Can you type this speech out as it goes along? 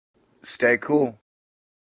Stay cool.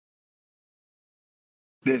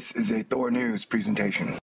 This is a Thor News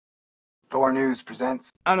presentation. Thor News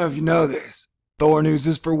presents... I don't know if you know this. Thor News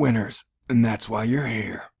is for winners, and that's why you're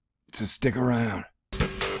here. So stick around.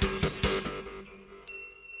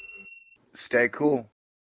 Stay cool.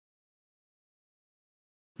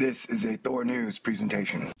 This is a Thor News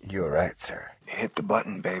presentation. You're right, sir. Hit the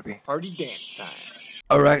button, baby. Party dance time.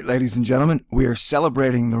 Alright, ladies and gentlemen, we are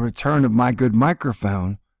celebrating the return of my good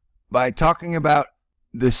microphone by talking about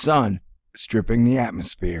the sun stripping the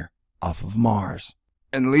atmosphere off of Mars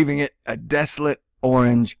and leaving it a desolate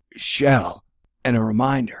orange shell and a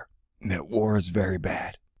reminder that war is very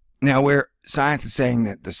bad. Now, where science is saying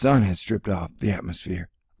that the sun has stripped off the atmosphere,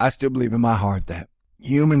 I still believe in my heart that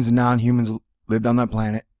humans and non-humans lived on that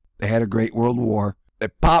planet. They had a great world war. They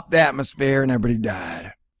popped the atmosphere and everybody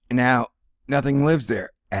died. And now, nothing lives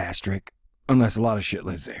there, asterisk, unless a lot of shit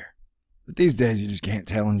lives there. But these days, you just can't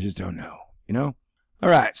tell and just don't know, you know?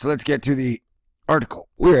 Alright, so let's get to the article.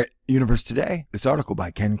 We're at Universe Today. This article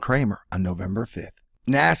by Ken Kramer on November 5th.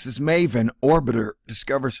 NASA's MAVEN orbiter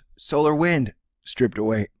discovers solar wind stripped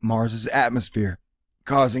away Mars's atmosphere,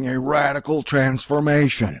 causing a radical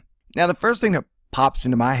transformation. Now, the first thing that pops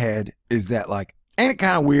into my head is that, like, ain't it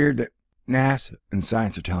kind of weird that NASA and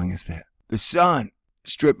science are telling us that the sun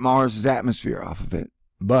stripped Mars's atmosphere off of it,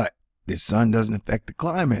 but the sun doesn't affect the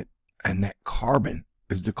climate, and that carbon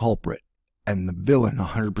is the culprit and the villain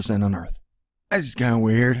 100% on Earth. That's just kind of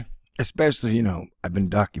weird, especially, you know, I've been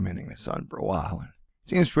documenting the sun for a while, and it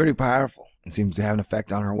seems pretty powerful. It seems to have an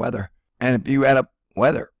effect on our weather, and if you add up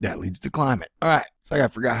weather, that leads to climate. Alright, it's like I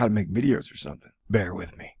forgot how to make videos or something. Bear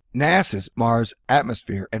with me. NASA's Mars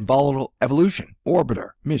Atmosphere and Volatile Evolution Orbiter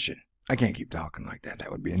mission. I can't keep talking like that.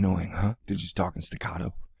 That would be annoying, huh? They're just talking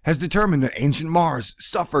staccato. Has determined that ancient Mars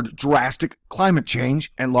suffered drastic climate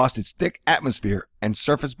change and lost its thick atmosphere and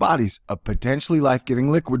surface bodies of potentially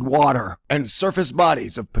life-giving liquid water.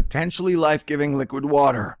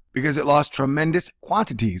 Because it lost tremendous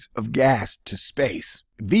quantities of gas to space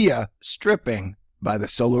via stripping by the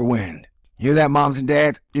solar wind. You hear that, moms and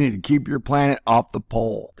dads? You need to keep your planet off the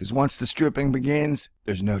pole, because once the stripping begins,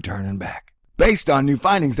 there's no turning back. Based on new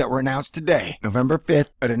findings that were announced today, November 5th,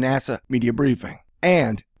 at a NASA media briefing,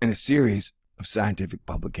 and in a series of scientific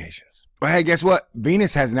publications. Well, hey, guess what?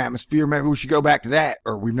 Venus has an atmosphere. Maybe we should go back to that,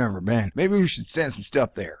 or we've never been. Maybe we should send some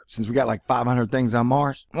stuff there, since we got like 500 things on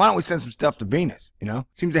Mars. Why don't we send some stuff to Venus, you know?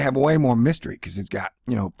 Seems to have way more mystery, because it's got,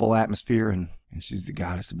 you know, full atmosphere, and she's the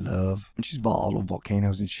goddess of love, and she's volatile,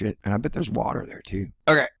 volcanoes and shit, and I bet there's water there too.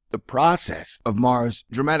 Okay, the process of Mars'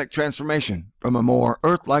 dramatic transformation from a more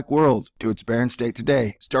Earth-like world to its barren state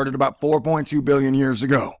today started about 4.2 billion years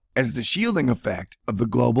ago, as the shielding effect of the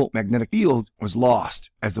global magnetic field was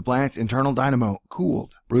lost as the planet's internal dynamo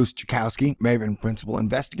cooled. Bruce Jakosky, MAVEN principal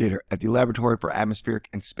investigator at the Laboratory for Atmospheric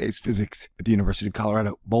and Space Physics at the University of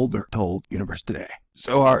Colorado, Boulder, told Universe Today.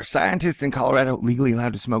 So are scientists in Colorado legally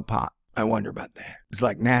allowed to smoke pot? I wonder about that. It's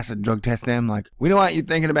like NASA drug test them, like, we don't want you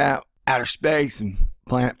thinking about outer space and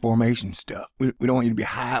planet formation stuff. We don't want you to be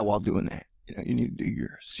high while doing that. You know, you need to do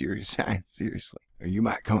your serious science seriously, or you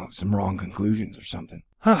might come up with some wrong conclusions or something.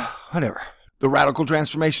 Whatever. The radical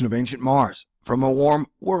transformation of ancient Mars from a warm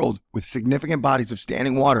world with significant bodies of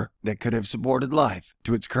standing water that could have supported life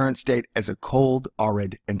to its current state as a cold,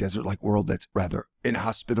 arid, and desert-like world that's rather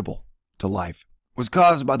inhospitable to life was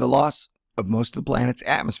caused by the loss of most of the planet's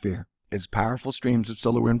atmosphere as powerful streams of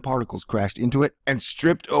solar wind particles crashed into it and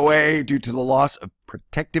stripped away due to the loss of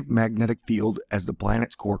protective magnetic field as the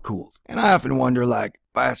planet's core cooled. And I often wonder, like,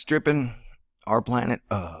 by stripping our planet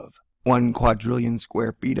of 1 quadrillion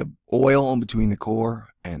square feet of oil between the core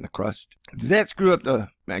and the crust, does that screw up the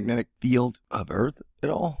magnetic field of Earth at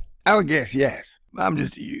all? I would guess yes. I'm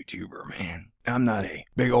just a YouTuber, man. I'm not a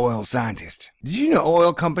big oil scientist. Did you know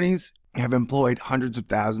oil companies have employed hundreds of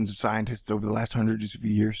thousands of scientists over the last hundreds of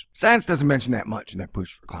years? Science doesn't mention that much in their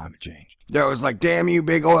push for climate change. They're always like, damn you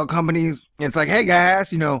big oil companies. And it's like, hey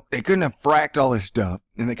guys, you know, they couldn't have fracked all this stuff,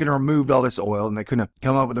 and they couldn't have removed all this oil, and they couldn't have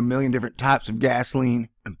come up with a million different types of gasoline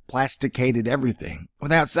and plasticated everything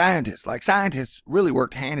without scientists. Like, scientists really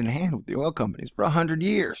worked hand in hand with the oil companies for 100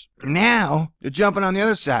 years. Now they're jumping on the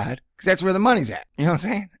other side because that's where the money's at. You know what I'm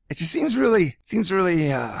saying? It just seems really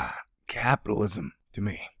capitalism to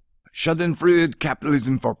me. Schadenfreude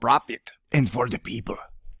capitalism for profit and for the people.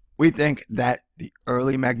 We think that the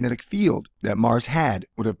early magnetic field that Mars had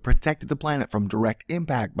would have protected the planet from direct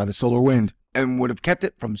impact by the solar wind and would have kept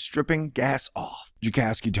it from stripping gas off,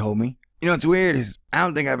 Jakosky told me. You know what's weird is I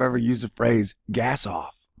don't think I've ever used the phrase gas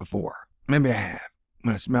off before. Maybe I have.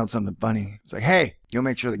 When I smelled something funny, it's like, hey, you'll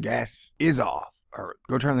make sure the gas is off, or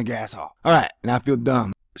go turn the gas off. Alright, now I feel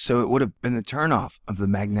dumb. So it would have been the turnoff of the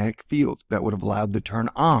magnetic field that would have allowed the turn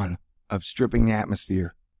on of stripping the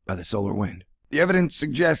atmosphere by the solar wind. The evidence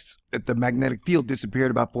suggests that the magnetic field disappeared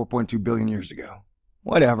about 4.2 billion years ago.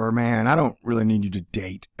 Whatever, man. I don't really need you to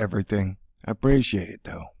date everything. I appreciate it,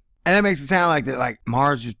 though. And that makes it sound like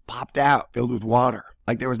Mars just popped out, filled with water.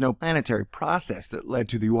 Like there was no planetary process that led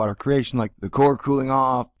to the water creation, like the core cooling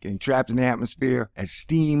off, getting trapped in the atmosphere as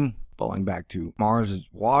steam, falling back to Mars as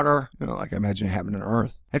water. Like I imagine it happened on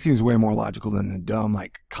Earth. That seems way more logical than the dumb,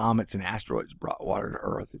 like, comets and asteroids brought water to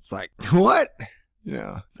Earth. It's like, what?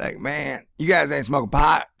 It's like, man, you guys ain't smoking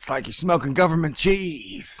pot. It's like you're smoking government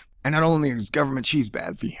cheese. And not only is government cheese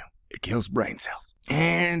bad for you, it kills brain cells.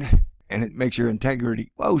 And it makes your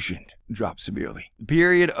integrity quotient drop severely. The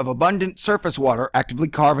period of abundant surface water actively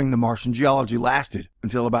carving the Martian geology lasted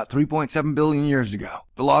until about 3.7 billion years ago.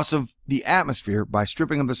 The loss of the atmosphere by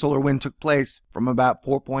stripping of the solar wind took place from about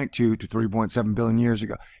 4.2 to 3.7 billion years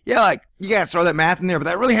ago. Yeah, like, you guys throw that math in there, but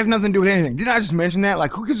that really has nothing to do with anything. Didn't I just mention that?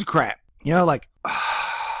 Like, who gives a crap? Like,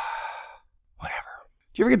 whatever.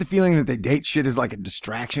 Do you ever get the feeling that they date shit as like a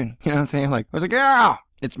distraction? You know what I'm saying? Like, I was like, yeah,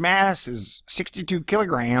 its mass is 62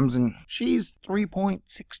 kilograms and she's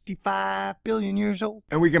 3.65 billion years old.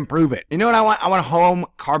 And we can prove it. You know what I want? I want a home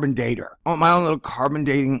carbon dater. I want my own little carbon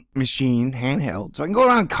dating machine, handheld, so I can go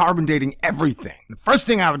around carbon dating everything. The first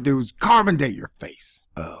thing I would do is carbon date your face.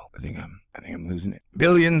 Oh, I think I'm losing it.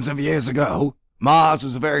 Billions of years ago, Mars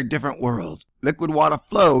was a very different world. Liquid water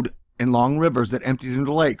flowed in long rivers that emptied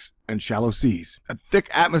into lakes and shallow seas. A thick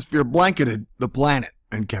atmosphere blanketed the planet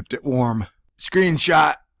and kept it warm.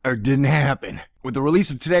 Screenshot, or didn't happen. With the release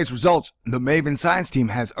of today's results, the MAVEN science team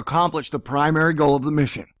has accomplished the primary goal of the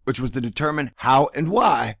mission, which was to determine how and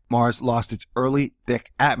why Mars lost its early,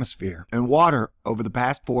 thick atmosphere and water over the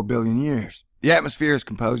past 4 billion years. The atmosphere is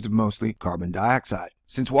composed of mostly carbon dioxide.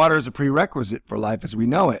 Since water is a prerequisite for life as we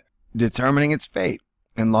know it, determining its fate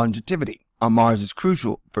and longevity on Mars is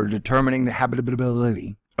crucial for determining the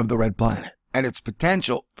habitability of the red planet and its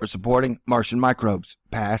potential for supporting Martian microbes,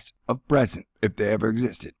 past or present, if they ever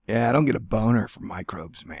existed. Yeah, I don't get a boner for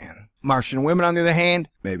microbes, man. Martian women, on the other hand,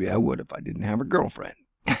 maybe I would if I didn't have a girlfriend.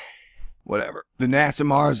 Whatever. The NASA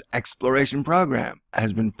Mars exploration program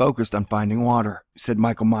has been focused on finding water, said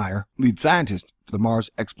Michael Meyer, lead scientist for the Mars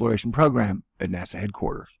exploration program at NASA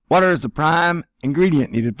headquarters. Water is the prime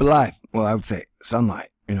ingredient needed for life. Well, I would say sunlight.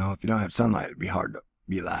 If you don't have sunlight, it'd be hard to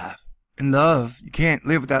be alive. And love, you can't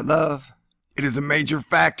live without love. It is a major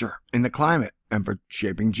factor in the climate and for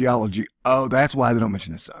shaping geology. Oh, that's why they don't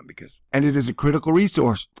mention the sun, and it is a critical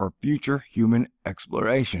resource for future human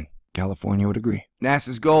exploration. California would agree.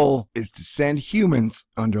 NASA's goal is to send humans,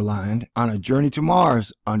 underlined, on a journey to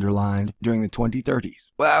Mars, underlined, during the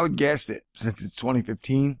 2030s. Well, I would guess that since it's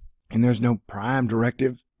 2015 and there's no prime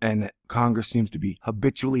directive and that Congress seems to be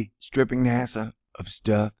habitually stripping NASA of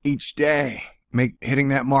stuff each day, hitting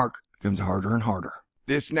that mark becomes harder and harder.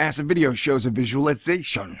 This NASA video shows a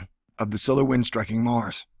visualization of the solar wind striking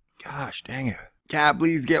Mars. Gosh dang it. Can I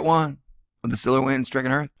please get one of the solar wind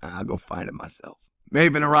striking Earth? I'll go find it myself.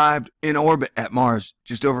 MAVEN arrived in orbit at Mars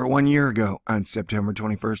just over 1 year ago on September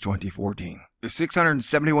 21st, 2014. The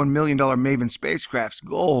 $671 million MAVEN spacecraft's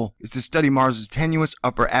goal is to study Mars' tenuous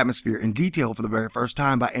upper atmosphere in detail for the very first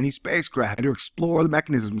time by any spacecraft and to explore the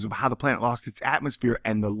mechanisms of how the planet lost its atmosphere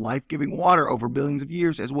and the life-giving water over billions of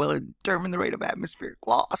years, as well as determine the rate of atmospheric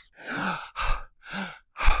loss.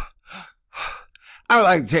 I would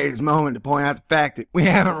like to take this moment to point out the fact that we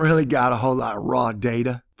haven't really got a whole lot of raw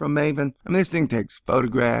data from MAVEN. This thing takes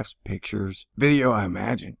photographs, pictures, video, I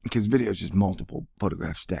imagine, because video is just multiple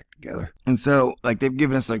photographs stacked together. And so, they've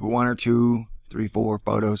given us 1 or 2, 3, 4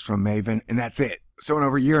 photos from MAVEN, and that's it. So in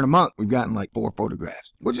over a year and a month, we've gotten 4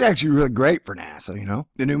 photographs, which is actually really great for NASA,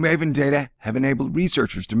 The new MAVEN data have enabled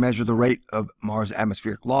researchers to measure the rate of Mars'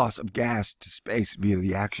 atmospheric loss of gas to space via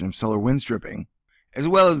the action of solar wind stripping, as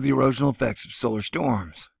well as the erosional effects of solar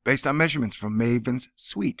storms. Based on measurements from MAVEN's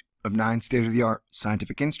suite of 9 state-of-the-art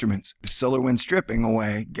scientific instruments, the solar wind stripping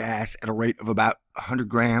away gas at a rate of about 100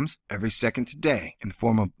 grams every second today in the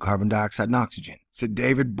form of carbon dioxide and oxygen, said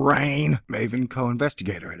David Brain, MAVEN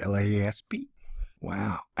co-investigator at LASP.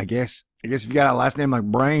 Wow. I guess if you got a last name like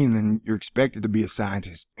Brain, then you're expected to be a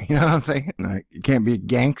scientist. You know what I'm saying? You can't be a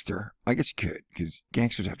gangster. I guess you could, because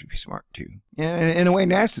gangsters have to be smart too. Yeah, in a way,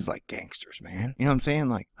 NASA's like gangsters, man. You know what I'm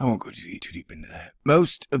saying? I won't go too deep into that.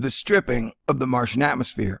 Most of the stripping of the Martian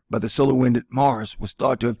atmosphere by the solar wind at Mars was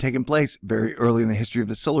thought to have taken place very early in the history of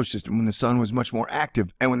the solar system, when the sun was much more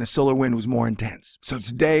active and when the solar wind was more intense. So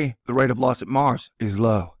today, the rate of loss at Mars is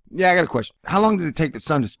low. Yeah, I got a question. How long did it take the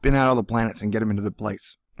sun to spin out all the planets and get them into the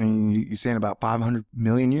place? And you're saying about 500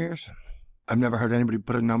 million years? I've never heard anybody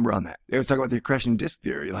put a number on that. They always talk about the accretion disk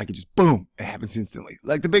theory, like it just boom, it happens instantly,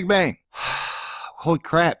 like the Big Bang. Holy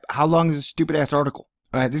crap! How long is this stupid ass article?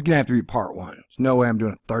 All right, this is gonna have to be part 1. There's no way I'm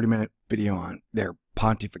doing a 30-minute video on their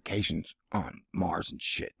pontifications on Mars and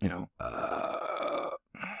shit. You know.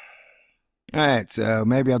 Alright, so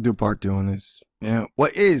maybe I'll do part 2 on this. You know,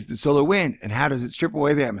 what is the solar wind and how does it strip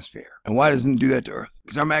away the atmosphere? And why doesn't it do that to Earth?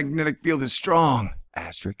 Because our magnetic field is strong.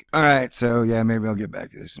 Asterisk. Alright, so yeah, maybe I'll get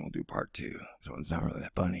back to this and we'll do part 2. This one's not really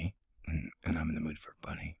that funny. And I'm in the mood for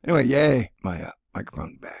funny. Anyway, yay, my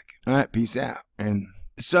microphone's back. Alright, peace out. And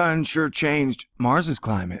the sun sure changed Mars's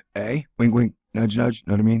climate, eh? Wink, wink, nudge, nudge.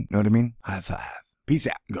 Know what I mean? Know what I mean? High five. Peace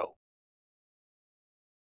out. Go.